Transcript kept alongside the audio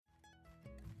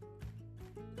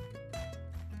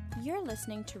You're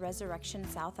listening to Resurrection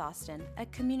South Austin, a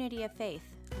community of faith,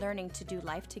 learning to do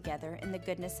life together in the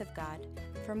goodness of God.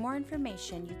 For more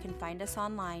information, you can find us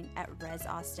online at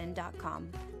resaustin.com.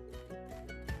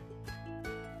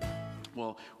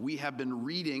 Well, we have been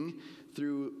reading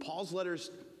through Paul's letters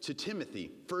to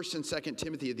Timothy, 1st and 2nd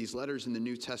Timothy, of these letters in the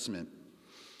New Testament.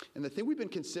 And the thing we've been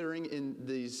considering in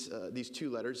these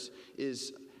two letters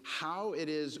is how it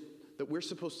is that we're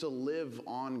supposed to live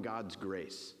on God's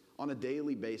grace on a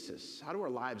daily basis. How do our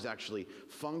lives actually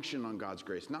function on God's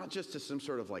grace? Not just as some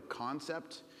sort of like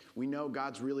concept. We know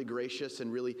God's really gracious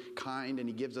and really kind and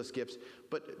he gives us gifts.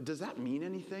 But does that mean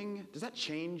anything? Does that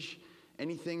change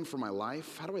anything for my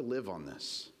life? How do I live on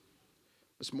this?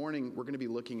 This morning, we're going to be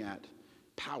looking at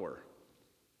power.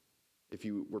 If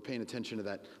you were paying attention to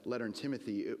that letter in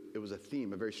Timothy, it was a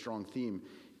theme, a very strong theme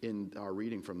in our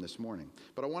reading from this morning.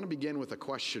 But I want to begin with a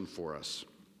question for us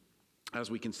as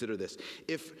we consider this.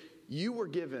 If you were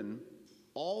given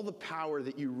all the power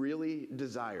that you really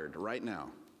desired right now,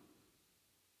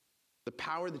 the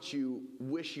power that you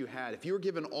wish you had, if you were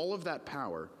given all of that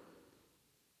power,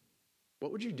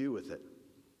 what would you do with it?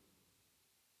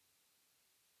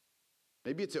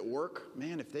 Maybe it's at work.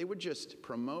 Man, if they would just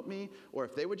promote me, or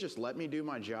if they would just let me do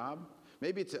my job.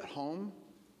 Maybe it's at home.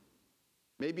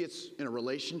 Maybe it's in a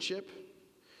relationship.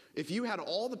 If you had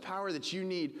all the power that you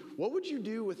need, what would you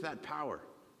do with that power?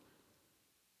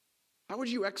 How would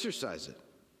you exercise it?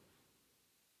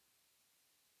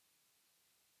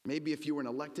 Maybe if you were an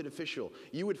elected official,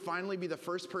 you would finally be the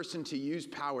first person to use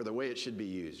power the way it should be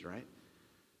used, right?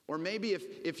 Or maybe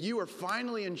if you were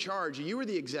finally in charge, you were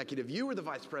the executive, you were the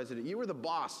vice president, you were the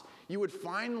boss, you would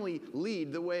finally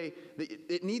lead the way that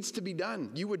it needs to be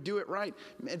done. You would do it right.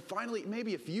 And finally,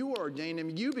 maybe if you were ordained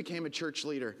and you became a church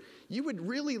leader, you would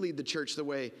really lead the church the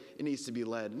way it needs to be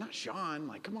led. Not Sean,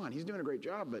 like, come on, he's doing a great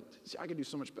job, but I could do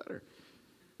so much better.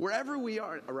 Wherever we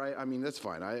are, right? I mean, that's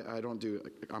fine.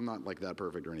 I'm not like that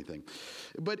perfect or anything.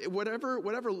 But whatever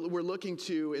we're looking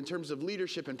to in terms of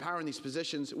leadership and power in these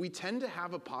positions, we tend to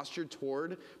have a posture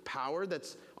toward power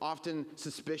that's often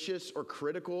suspicious or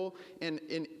critical. And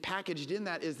packaged in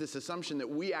that is this assumption that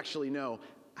we actually know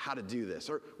how to do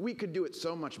this, or we could do it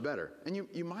so much better. And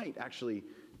you might actually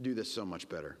do this so much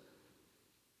better.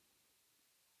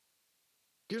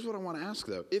 Here's what I want to ask,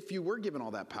 though. If you were given all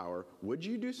that power, would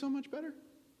you do so much better?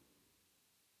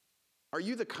 Are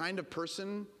you the kind of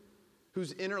person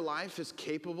whose inner life is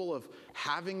capable of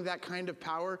having that kind of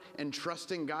power and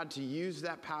trusting God to use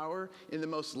that power in the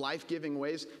most life-giving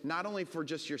ways, not only for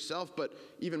just yourself, but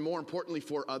even more importantly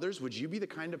for others? Would you be the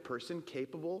kind of person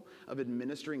capable of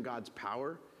administering God's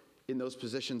power in those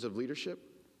positions of leadership?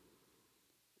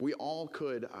 We all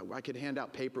could. I could hand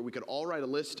out paper. We could all write a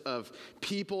list of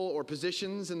people or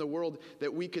positions in the world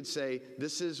that we could say,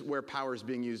 this is where power is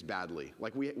being used badly.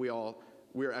 Like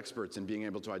we're experts in being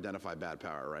able to identify bad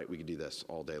power, right? We could do this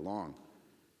all day long.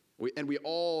 We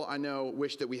all, I know,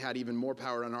 wish that we had even more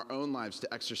power in our own lives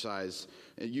to exercise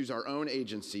and use our own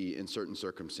agency in certain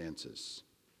circumstances.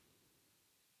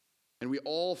 And we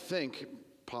all think,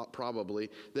 probably,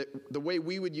 that the way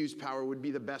we would use power would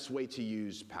be the best way to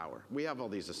use power. We have all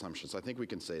these assumptions. I think we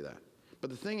can say that. But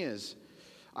the thing is,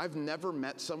 I've never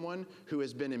met someone who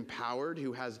has been empowered,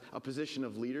 who has a position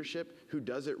of leadership, who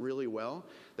does it really well,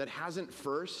 that hasn't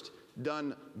first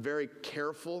done very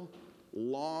careful,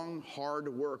 long,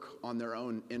 hard work on their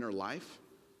own inner life,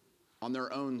 on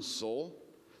their own soul.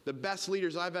 The best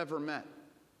leaders I've ever met,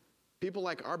 people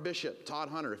like our bishop, Todd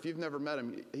Hunter. If you've never met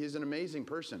him, he's an amazing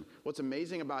person. What's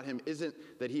amazing about him isn't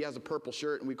that he has a purple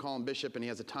shirt and we call him bishop and he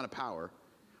has a ton of power.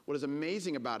 What is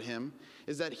amazing about him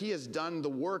is that he has done the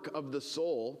work of the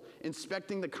soul,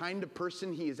 inspecting the kind of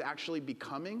person he is actually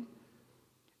becoming.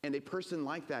 And a person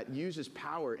like that uses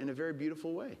power in a very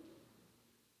beautiful way.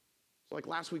 So like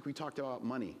last week we talked about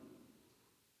money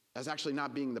as actually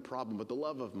not being the problem, but the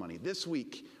love of money. This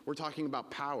week we're talking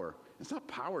about power. It's not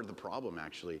power the problem,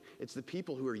 actually. It's the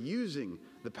people who are using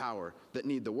the power that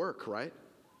need the work, right?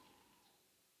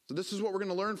 So this is what we're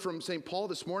going to learn from St. Paul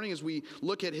this morning as we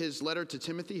look at his letter to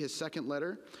Timothy, his second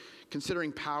letter,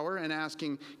 considering power and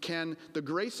asking, can the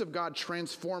grace of God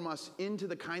transform us into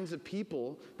the kinds of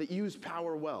people that use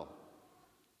power well?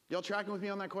 Y'all tracking with me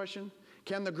on that question?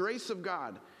 Can the grace of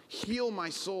God heal my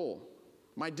soul,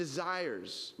 my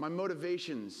desires, my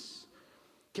motivations?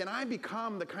 Can I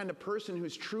become the kind of person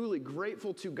who's truly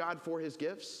grateful to God for his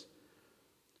gifts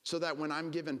so that when I'm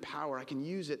given power, I can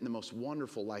use it in the most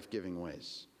wonderful, life-giving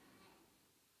ways?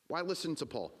 Why listen to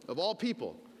Paul? Of all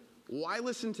people, why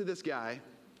listen to this guy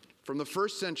from the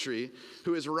first century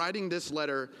who is writing this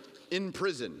letter in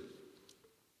prison?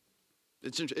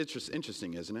 It's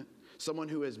interesting, isn't it? Someone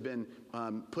who has been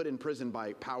put in prison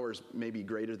by powers maybe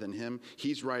greater than him.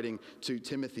 He's writing to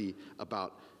Timothy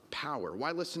about power.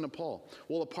 Why listen to Paul?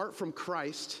 Well, apart from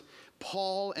Christ,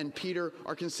 Paul and Peter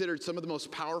are considered some of the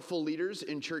most powerful leaders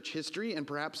in church history and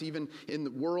perhaps even in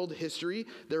the world history.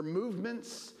 Their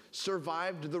movements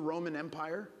survived the Roman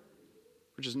Empire,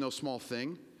 which is no small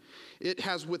thing. It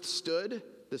has withstood,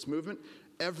 this movement,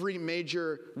 every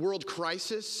major world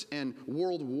crisis and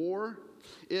world war.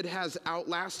 It has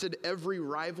outlasted every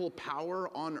rival power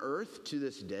on earth to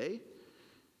this day.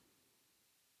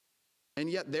 And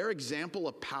yet their example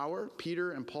of power,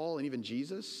 Peter and Paul and even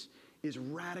Jesus, is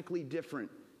radically different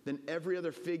than every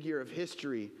other figure of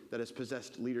history that has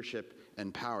possessed leadership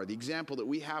and power. The example that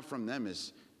we have from them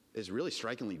is really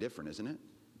strikingly different, isn't it?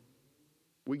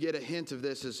 We get a hint of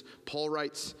this as Paul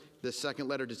writes this second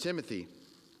letter to Timothy,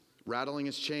 rattling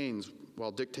his chains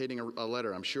while dictating a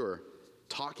letter, I'm sure,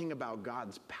 talking about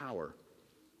God's power.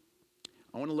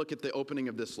 I want to look at the opening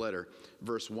of this letter,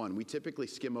 verse 1. We typically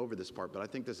skim over this part, but I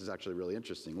think this is actually really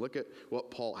interesting. Look at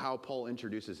how Paul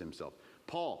introduces himself.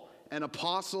 Paul, an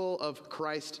apostle of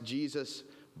Christ Jesus,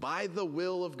 by the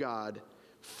will of God,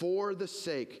 for the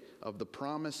sake of the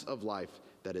promise of life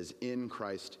that is in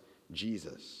Christ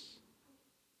Jesus.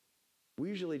 We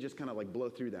usually just kind of like blow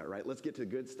through that, right? Let's get to the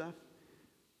good stuff.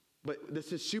 But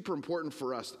this is super important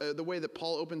for us. The way that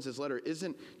Paul opens his letter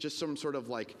isn't just some sort of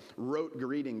like rote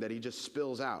greeting that he just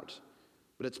spills out,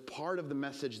 but it's part of the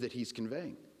message that he's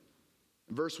conveying.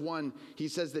 Verse 1, he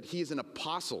says that he is an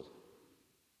apostle,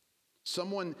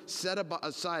 someone set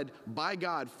aside by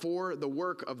God for the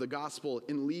work of the gospel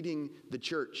in leading the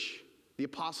church. The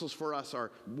apostles for us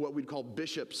are what we'd call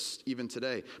bishops even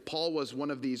today. Paul was one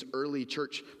of these early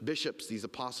church bishops, these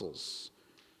apostles.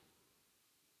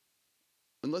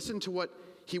 And listen to what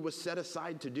he was set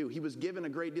aside to do. He was given a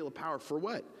great deal of power for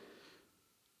what?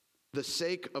 For the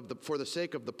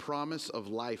sake of the promise of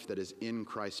life that is in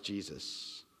Christ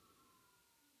Jesus.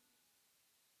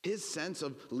 His sense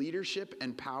of leadership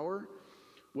and power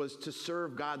was to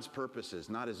serve God's purposes,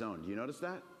 not his own. Do you notice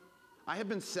that? I have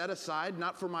been set aside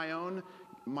not for my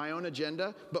own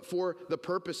agenda, but for the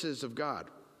purposes of God.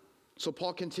 So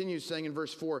Paul continues saying in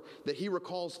verse 4 that he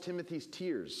recalls Timothy's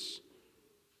tears.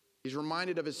 He's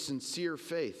reminded of his sincere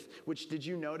faith, which, did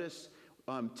you notice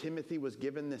Timothy was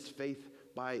given this faith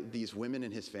by these women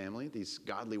in his family, these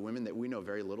godly women that we know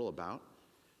very little about?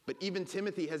 But even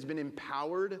Timothy has been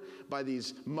empowered by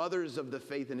these mothers of the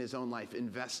faith in his own life,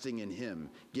 investing in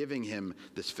him, giving him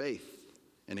this faith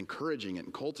and encouraging it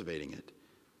and cultivating it.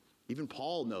 Even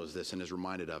Paul knows this and is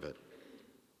reminded of it.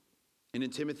 And in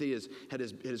Timothy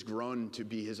has grown to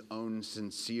be his own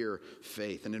sincere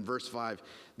faith. And in verse 5,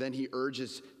 then he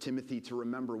urges Timothy to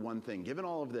remember one thing. Given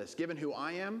all of this, given who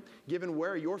I am, given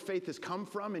where your faith has come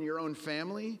from in your own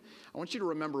family, I want you to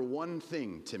remember one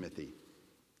thing, Timothy.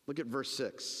 Look at verse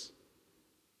 6.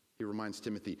 He reminds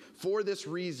Timothy, for this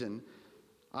reason,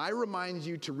 I remind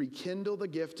you to rekindle the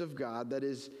gift of God that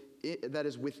is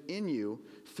within you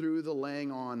through the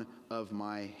laying on of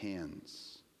my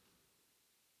hands.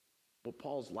 What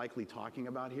Paul's likely talking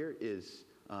about here is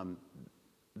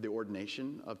the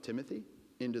ordination of Timothy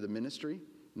into the ministry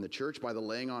in the church by the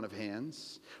laying on of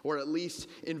hands, or at least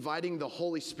inviting the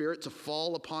Holy Spirit to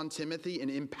fall upon Timothy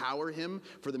and empower him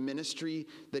for the ministry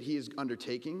that he is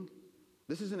undertaking.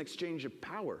 This is an exchange of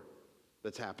power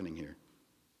that's happening here.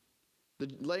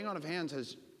 The laying on of hands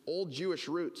has old Jewish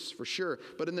roots, for sure.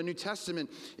 But in the New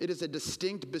Testament, it is a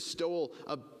distinct bestowal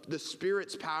of the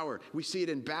Spirit's power. We see it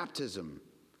in baptism,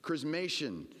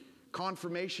 chrismation,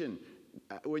 confirmation.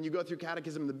 When you go through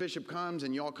catechism, the bishop comes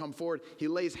and you all come forward. He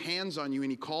lays hands on you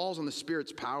and he calls on the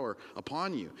Spirit's power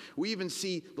upon you. We even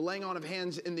see the laying on of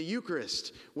hands in the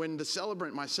Eucharist. When the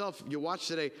celebrant, myself, you watch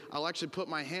today, I'll actually put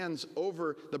my hands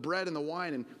over the bread and the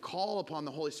wine and call upon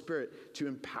the Holy Spirit to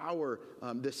empower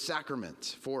this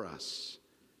sacrament for us.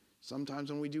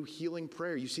 Sometimes when we do healing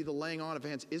prayer, you see the laying on of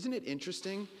hands. Isn't it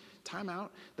interesting, time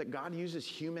out, that God uses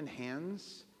human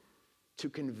hands to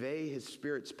convey his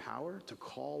Spirit's power, to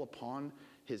call upon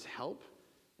his help,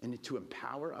 and to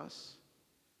empower us?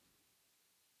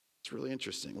 It's really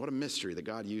interesting. What a mystery that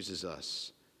God uses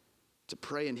us to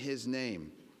pray in his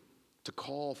name, to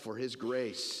call for his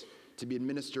grace to be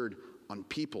administered on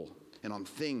people and on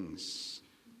things.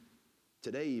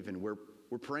 Today even, we're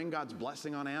praying God's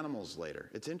blessing on animals later.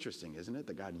 It's interesting, isn't it,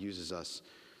 that God uses us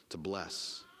to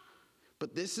bless.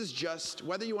 But this is just,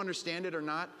 whether you understand it or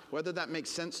not, whether that makes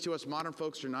sense to us modern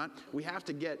folks or not, we have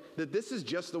to get that this is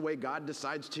just the way God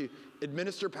decides to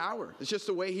administer power. It's just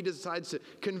the way he decides to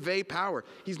convey power.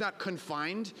 He's not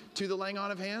confined to the laying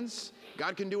on of hands.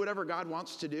 God can do whatever God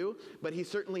wants to do, but he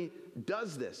certainly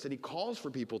does this, and he calls for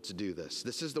people to do this.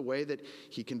 This is the way that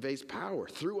he conveys power,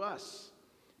 through us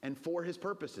and for his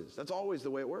purposes. That's always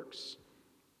the way it works.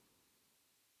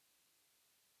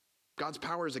 God's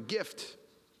power is a gift.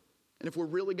 And if we're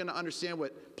really going to understand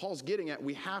what Paul's getting at,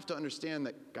 we have to understand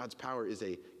that God's power is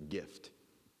a gift.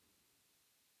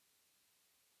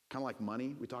 Kind of like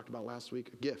money we talked about last week,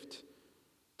 a gift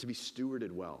to be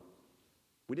stewarded well.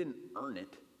 We didn't earn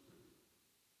it.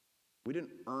 We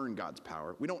didn't earn God's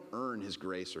power. We don't earn his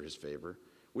grace or his favor.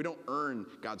 We don't earn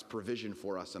God's provision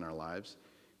for us in our lives.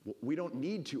 We don't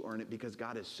need to earn it because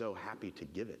God is so happy to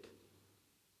give it.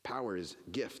 Power is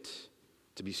gift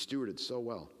to be stewarded so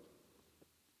well.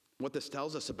 What this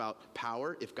tells us about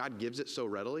power, if God gives it so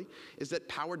readily, is that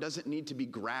power doesn't need to be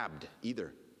grabbed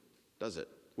either, does it?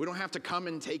 We don't have to come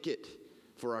and take it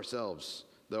for ourselves,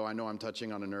 though I know I'm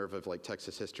touching on a nerve of like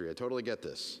Texas history. I totally get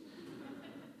this.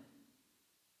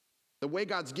 The way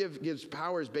God gives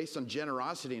power is based on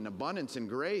generosity and abundance and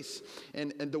grace.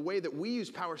 And the way that we use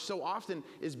power so often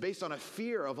is based on a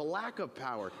fear of a lack of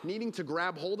power, needing to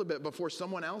grab hold of it before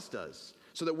someone else does,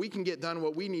 so that we can get done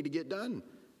what we need to get done.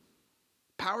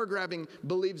 Power grabbing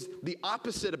believes the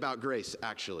opposite about grace,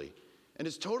 actually, and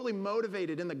is totally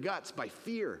motivated in the guts by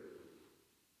fear.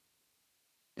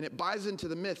 And it buys into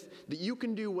the myth that you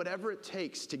can do whatever it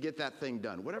takes to get that thing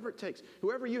done. Whatever it takes.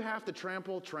 Whoever you have to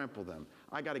trample, trample them.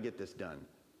 I got to get this done.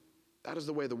 That is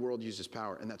the way the world uses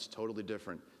power, and that's totally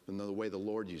different than the way the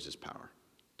Lord uses power,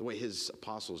 the way his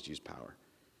apostles use power,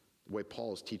 the way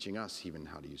Paul is teaching us even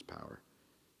how to use power.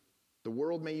 The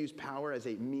world may use power as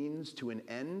a means to an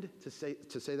end, to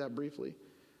say that briefly.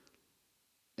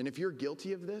 And if you're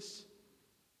guilty of this,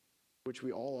 which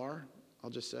we all are, I'll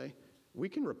just say, we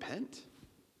can repent.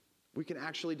 We can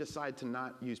actually decide to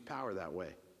not use power that way.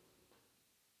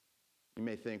 You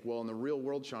may think, well, in the real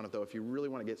world, Sean, though, if you really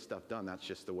want to get stuff done, that's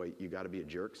just the way. You got to be a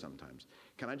jerk sometimes.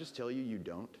 Can I just tell you, you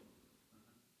don't?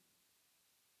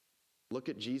 Look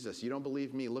at Jesus. You don't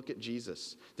believe me? Look at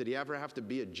Jesus. Did he ever have to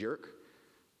be a jerk?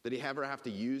 Did he ever have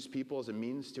to use people as a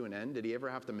means to an end? Did he ever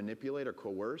have to manipulate or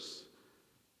coerce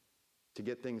to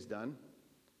get things done?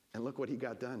 And look what he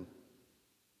got done.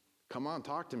 Come on,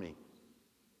 talk to me.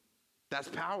 That's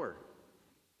power.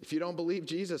 If you don't believe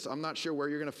Jesus, I'm not sure where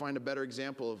you're going to find a better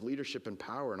example of leadership and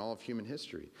power in all of human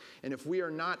history. And if we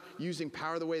are not using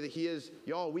power the way that he is,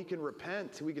 y'all, we can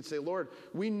repent. We can say, Lord,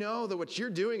 we know that what you're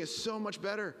doing is so much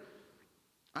better.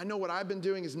 I know what I've been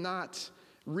doing is not.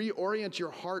 Reorient your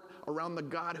heart around the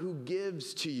God who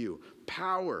gives to you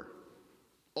power.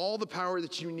 All the power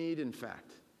that you need, in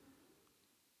fact.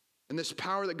 And this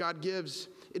power that God gives,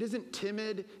 it isn't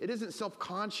timid, it isn't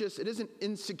self-conscious, it isn't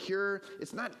insecure,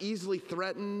 it's not easily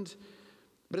threatened,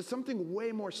 but it's something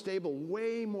way more stable,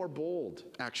 way more bold,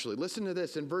 actually. Listen to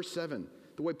this in verse 7,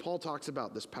 the way Paul talks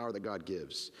about this power that God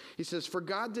gives. He says, "For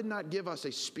God did not give us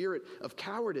a spirit of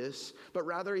cowardice, but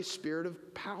rather a spirit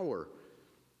of power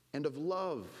and of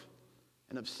love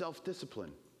and of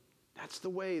self-discipline." That's the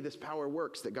way this power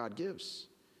works that God gives.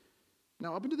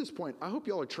 Now, up until this point, I hope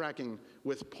y'all are tracking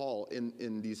with Paul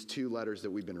in these two letters that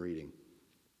we've been reading.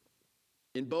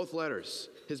 In both letters,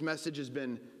 his message has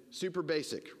been super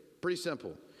basic, pretty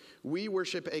simple. We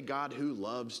worship a God who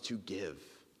loves to give,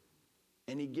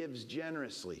 and he gives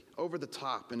generously, over the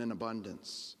top, and in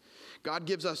abundance. God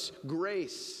gives us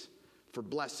grace for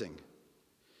blessing.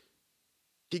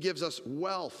 He gives us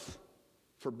wealth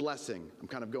for blessing. I'm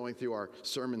kind of going through our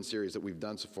sermon series that we've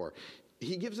done so far.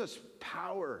 He gives us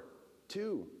power,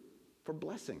 too, for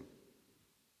blessing.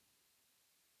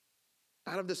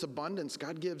 Out of this abundance,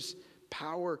 God gives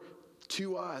power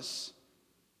to us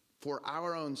for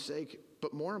our own sake,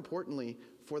 but more importantly,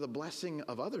 for the blessing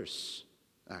of others,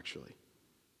 actually.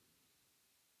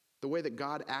 The way that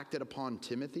God acted upon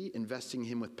Timothy, investing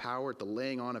him with power at the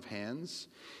laying on of hands,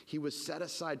 he was set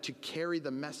aside to carry the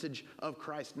message of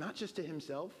Christ, not just to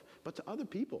himself, but to other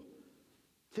people.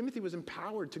 Timothy was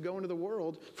empowered to go into the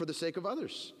world for the sake of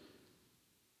others.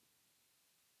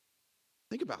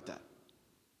 Think about that.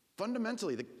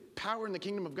 Fundamentally, the power in the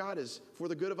kingdom of God is for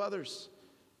the good of others,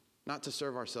 not to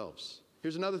serve ourselves.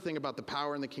 Here's another thing about the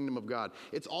power in the kingdom of God.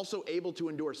 It's also able to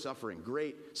endure suffering,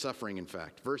 great suffering, in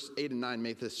fact. Verse 8 and 9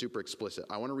 make this super explicit.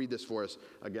 I want to read this for us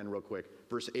again real quick.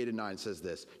 Verse 8 and 9 says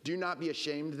this: "Do not be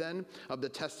ashamed then of the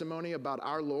testimony about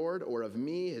our Lord or of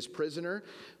me, his prisoner,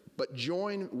 but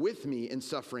join with me in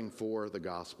suffering for the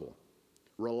gospel,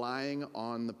 relying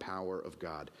on the power of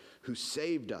God, who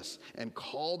saved us and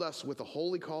called us with a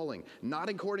holy calling, not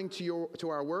according to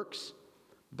our works,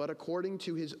 but according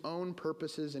to his own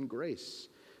purposes and grace.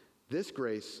 This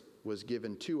grace was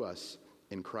given to us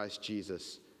in Christ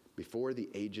Jesus before the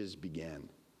ages began.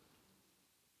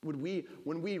 When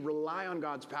we rely on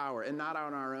God's power and not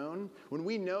on our own, when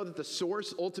we know that the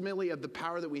source ultimately of the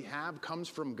power that we have comes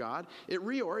from God, it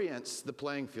reorients the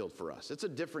playing field for us. It's a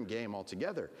different game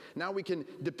altogether. Now we can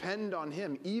depend on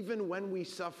him even when we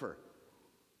suffer.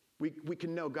 We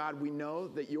can know, God, we know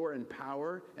that you're in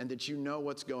power and that you know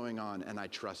what's going on, and I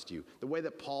trust you. The way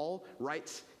that Paul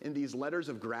writes in these letters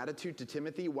of gratitude to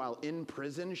Timothy while in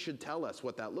prison should tell us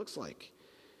what that looks like.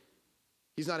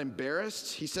 He's not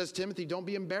embarrassed. He says, Timothy, don't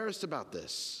be embarrassed about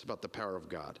this, about the power of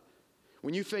God.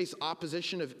 When you face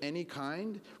opposition of any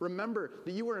kind, remember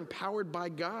that you are empowered by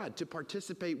God to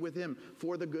participate with him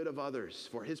for the good of others,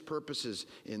 for his purposes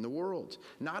in the world.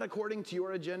 Not according to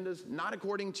your agendas, not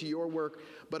according to your work,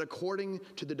 but according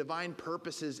to the divine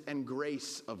purposes and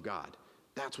grace of God.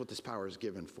 That's what this power is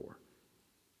given for.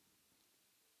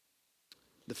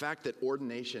 The fact that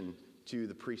ordination to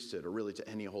the priesthood, or really to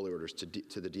any holy orders,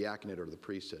 to the diaconate or the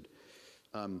priesthood,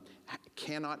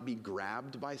 cannot be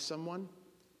grabbed by someone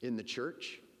in the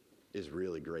church is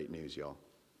really great news, y'all.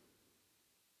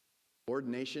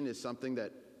 Ordination is something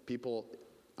that people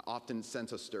often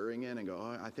sense a stirring in and go,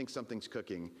 oh, I think something's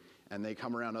cooking. And they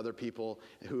come around other people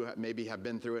who maybe have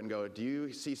been through it and go, do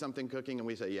you see something cooking? And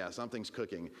we say, yeah, something's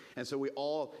cooking. And so we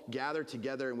all gather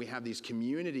together and we have these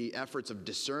community efforts of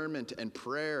discernment and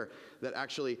prayer that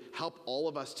actually help all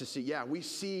of us to see, yeah, we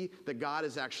see that God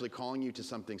is actually calling you to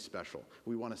something special.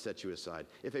 We want to set you aside.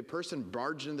 If a person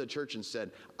barged into the church and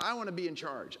said, I want to be in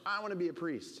charge, I want to be a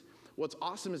priest, what's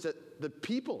awesome is that the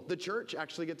people, the church,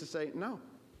 actually get to say, no.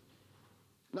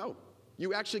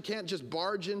 You actually can't just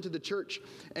barge into the church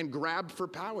and grab for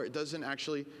power. It doesn't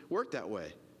actually work that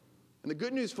way. And the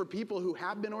good news for people who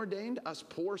have been ordained, us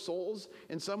poor souls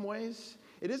in some ways,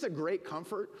 it is a great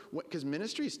comfort because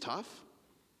ministry is tough.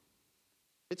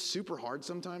 It's super hard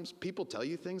sometimes. People tell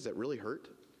you things that really hurt,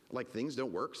 like things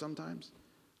don't work sometimes.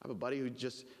 I have a buddy who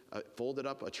just folded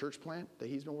up a church plant that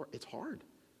he's been working. It's hard.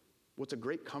 What's a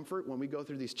great comfort when we go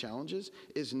through these challenges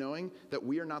is knowing that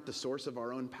we are not the source of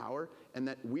our own power and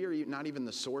that we are not even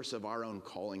the source of our own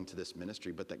calling to this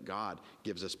ministry, but that God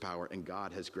gives us power and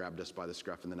God has grabbed us by the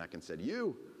scruff of the neck and said,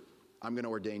 I'm going to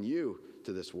ordain you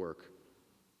to this work.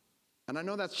 And I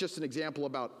know that's just an example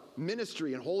about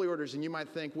ministry and holy orders, and you might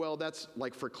think, well, that's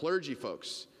like for clergy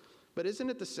folks. But isn't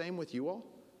it the same with you all?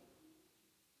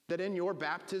 That in your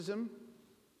baptism,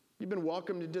 you've been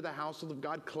welcomed into the household of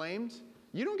God, claimed.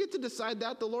 You don't get to decide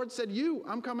that. The Lord said,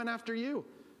 I'm coming after you.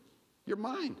 You're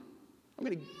mine. I'm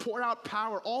going to pour out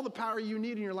power, all the power you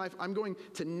need in your life. I'm going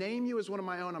to name you as one of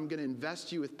my own. I'm going to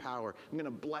invest you with power. I'm going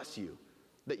to bless you,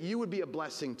 that you would be a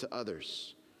blessing to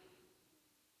others.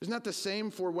 Isn't that the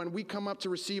same for when we come up to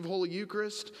receive Holy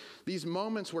Eucharist? These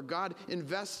moments where God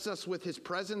invests us with his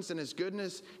presence and his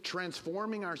goodness,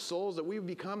 transforming our souls, that we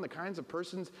become the kinds of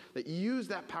persons that use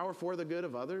that power for the good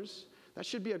of others. That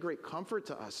should be a great comfort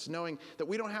to us, knowing that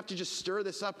we don't have to just stir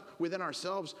this up within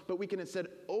ourselves, but we can instead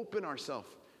open ourselves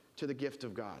to the gift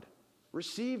of God,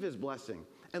 receive his blessing,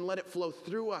 and let it flow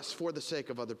through us for the sake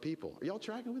of other people. Are y'all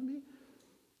tracking with me?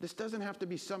 This doesn't have to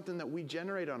be something that we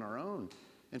generate on our own.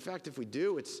 In fact, if we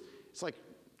do, it's like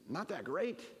not that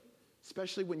great,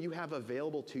 especially when you have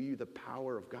available to you the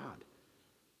power of God.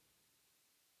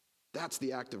 That's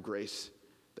the act of grace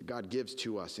that God gives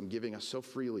to us in giving us so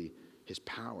freely his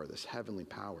power, this heavenly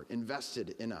power,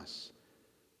 invested in us.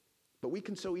 But we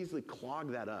can so easily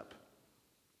clog that up,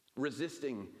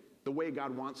 resisting the way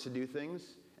God wants to do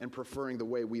things and preferring the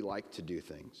way we like to do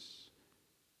things.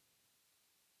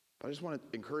 But I just want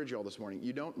to encourage you all this morning.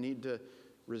 You don't need to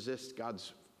resist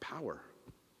God's power.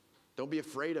 Don't be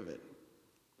afraid of it.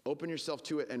 Open yourself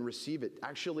to it and receive it.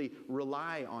 Actually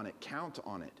rely on it. Count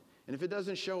on it. And if it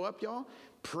doesn't show up, y'all,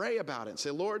 pray about it. Say,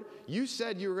 Lord, you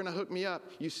said you were going to hook me up.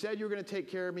 You said you were going to take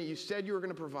care of me. You said you were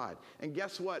going to provide. And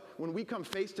guess what? When we come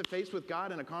face to face with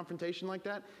God in a confrontation like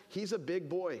that, he's a big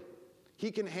boy.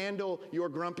 He can handle your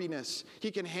grumpiness. He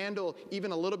can handle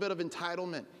even a little bit of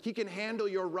entitlement. He can handle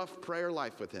your rough prayer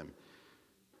life with him.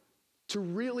 To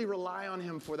really rely on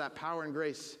him for that power and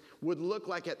grace would look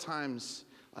like at times,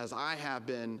 as I have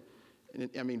been,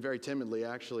 very timidly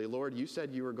actually, Lord, you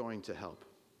said you were going to help.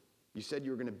 You said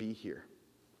you were going to be here.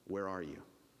 Where are you?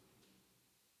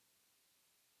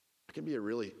 It can be a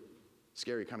really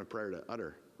scary kind of prayer to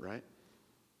utter, right?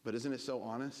 But isn't it so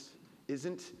honest?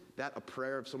 Isn't that a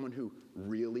prayer of someone who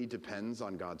really depends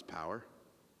on God's power,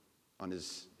 on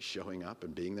his showing up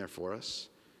and being there for us?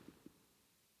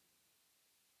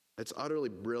 It's utterly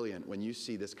brilliant when you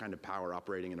see this kind of power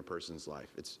operating in a person's life.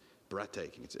 It's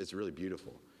breathtaking. It's really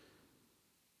beautiful.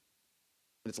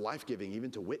 And it's life-giving even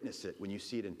to witness it when you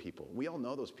see it in people. We all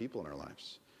know those people in our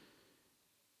lives.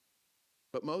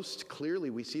 But most clearly,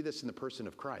 we see this in the person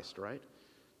of Christ, right?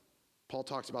 Paul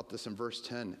talks about this in verse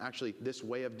 10. Actually, this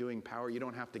way of doing power, you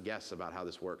don't have to guess about how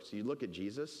this works. You look at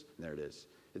Jesus, and there it is.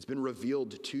 It's been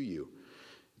revealed to you.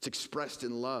 It's expressed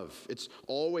in love. It's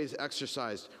always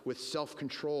exercised with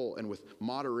self-control and with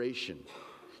moderation.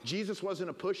 Jesus wasn't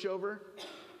a pushover,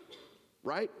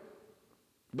 right?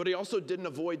 But he also didn't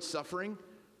avoid suffering.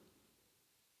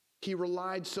 He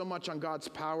relied so much on God's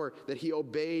power that he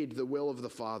obeyed the will of the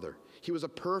Father. He was a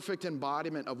perfect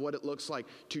embodiment of what it looks like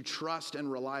to trust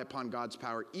and rely upon God's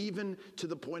power, even to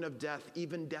the point of death,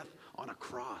 even death on a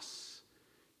cross.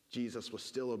 Jesus was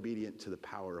still obedient to the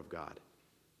power of God.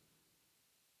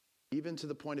 Even to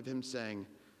the point of him saying,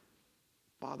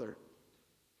 Father,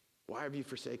 why have you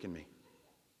forsaken me?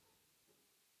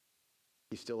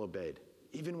 He still obeyed.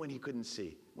 Even when he couldn't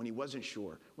see, when he wasn't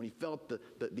sure, when he felt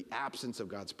the absence of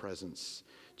God's presence,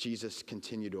 Jesus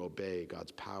continued to obey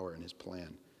God's power and his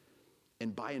plan.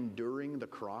 And by enduring the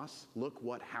cross, look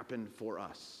what happened for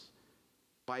us.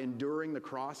 By enduring the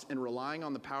cross and relying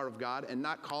on the power of God and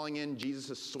not calling in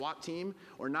Jesus' SWAT team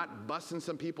or not busting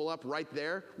some people up right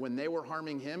there when they were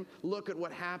harming him, look at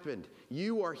what happened.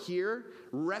 You are here,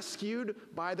 rescued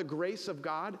by the grace of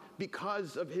God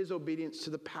because of his obedience to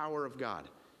the power of God.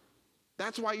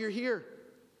 That's why you're here.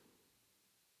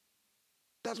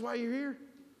 That's why you're here.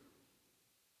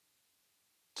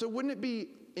 So wouldn't it be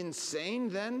insane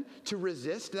then to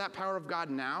resist that power of God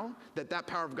now that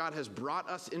power of God has brought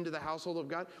us into the household of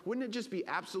God? Wouldn't it just be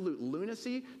absolute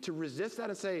lunacy to resist that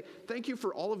and say, thank you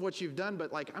for all of what you've done,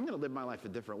 but I'm going to live my life a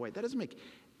different way? That doesn't make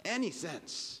any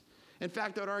sense. In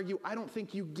fact, I would argue, I don't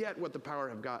think you get what the power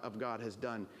of God has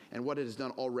done and what it has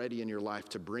done already in your life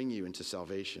to bring you into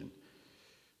salvation.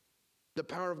 The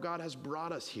power of God has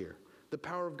brought us here. The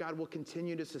power of God will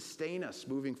continue to sustain us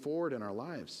moving forward in our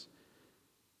lives.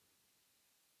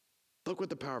 Look what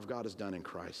the power of God has done in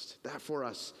Christ. That for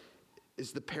us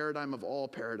is the paradigm of all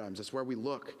paradigms. That's where we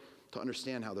look to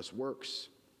understand how this works.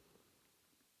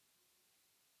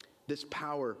 This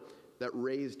power that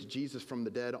raised Jesus from the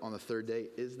dead on the third day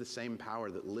is the same power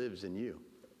that lives in you.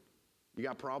 You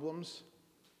got problems?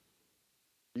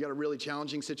 You got a really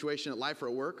challenging situation at life or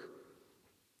at work?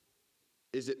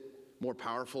 Is it more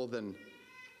powerful than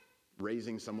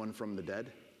raising someone from the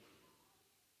dead?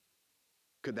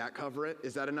 Could that cover it?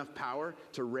 Is that enough power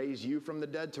to raise you from the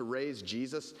dead, to raise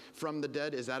Jesus from the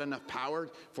dead? Is that enough power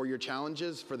for your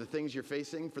challenges, for the things you're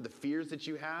facing, for the fears that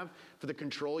you have, for the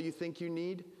control you think you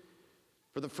need,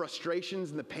 for the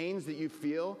frustrations and the pains that you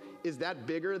feel? Is that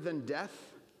bigger than death?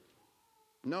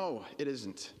 No, it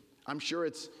isn't. I'm sure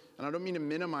it's, and I don't mean to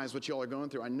minimize what you all are going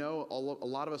through. I know a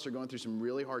lot of us are going through some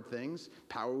really hard things.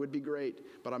 Power would be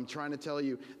great, but I'm trying to tell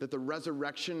you that the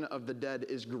resurrection of the dead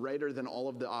is greater than all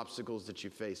of the obstacles that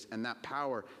you face. And that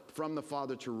power from the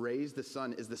Father to raise the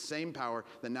Son is the same power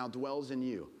that now dwells in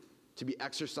you to be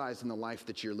exercised in the life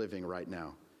that you're living right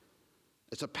now.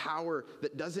 It's a power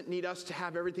that doesn't need us to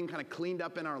have everything kind of cleaned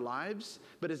up in our lives,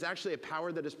 but is actually a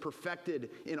power that is perfected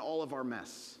in all of our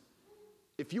mess.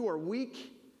 If you are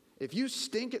weak, if you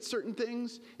stink at certain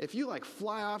things, if you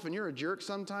fly off and you're a jerk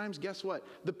sometimes, guess what?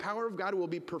 The power of God will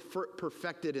be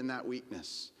perfected in that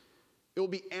weakness. It will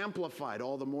be amplified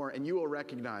all the more, and you will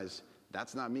recognize,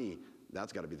 that's not me.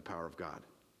 That's got to be the power of God,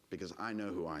 because I know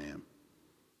who I am.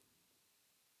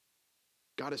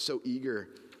 God is so eager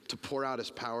to pour out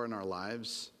his power in our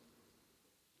lives,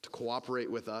 to cooperate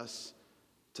with us,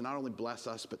 to not only bless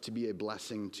us, but to be a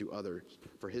blessing to others,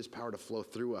 for his power to flow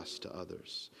through us to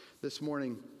others. This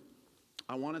morning,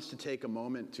 I want us to take a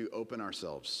moment to open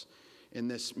ourselves in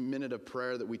this minute of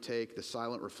prayer that we take, the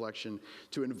silent reflection,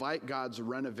 to invite God's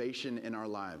renovation in our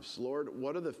lives. Lord,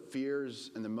 what are the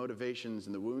fears and the motivations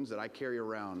and the wounds that I carry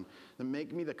around that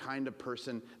make me the kind of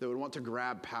person that would want to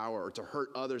grab power or to hurt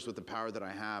others with the power that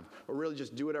I have, or really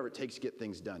just do whatever it takes to get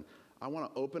things done? I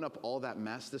want to open up all that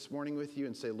mess this morning with you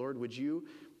and say, Lord, would you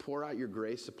pour out your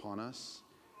grace upon us,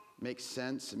 make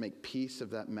sense and make peace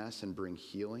of that mess and bring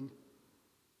healing?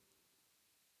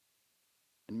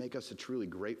 And make us a truly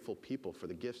grateful people for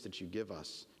the gifts that you give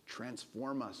us.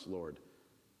 Transform us, Lord,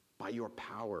 by your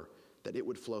power, that it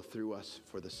would flow through us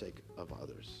for the sake of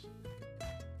others.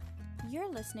 You're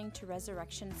listening to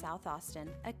Resurrection South Austin,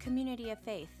 a community of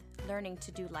faith, learning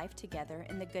to do life together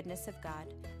in the goodness of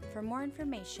God. For more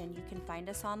information, you can find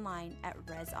us online at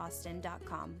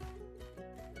resaustin.com.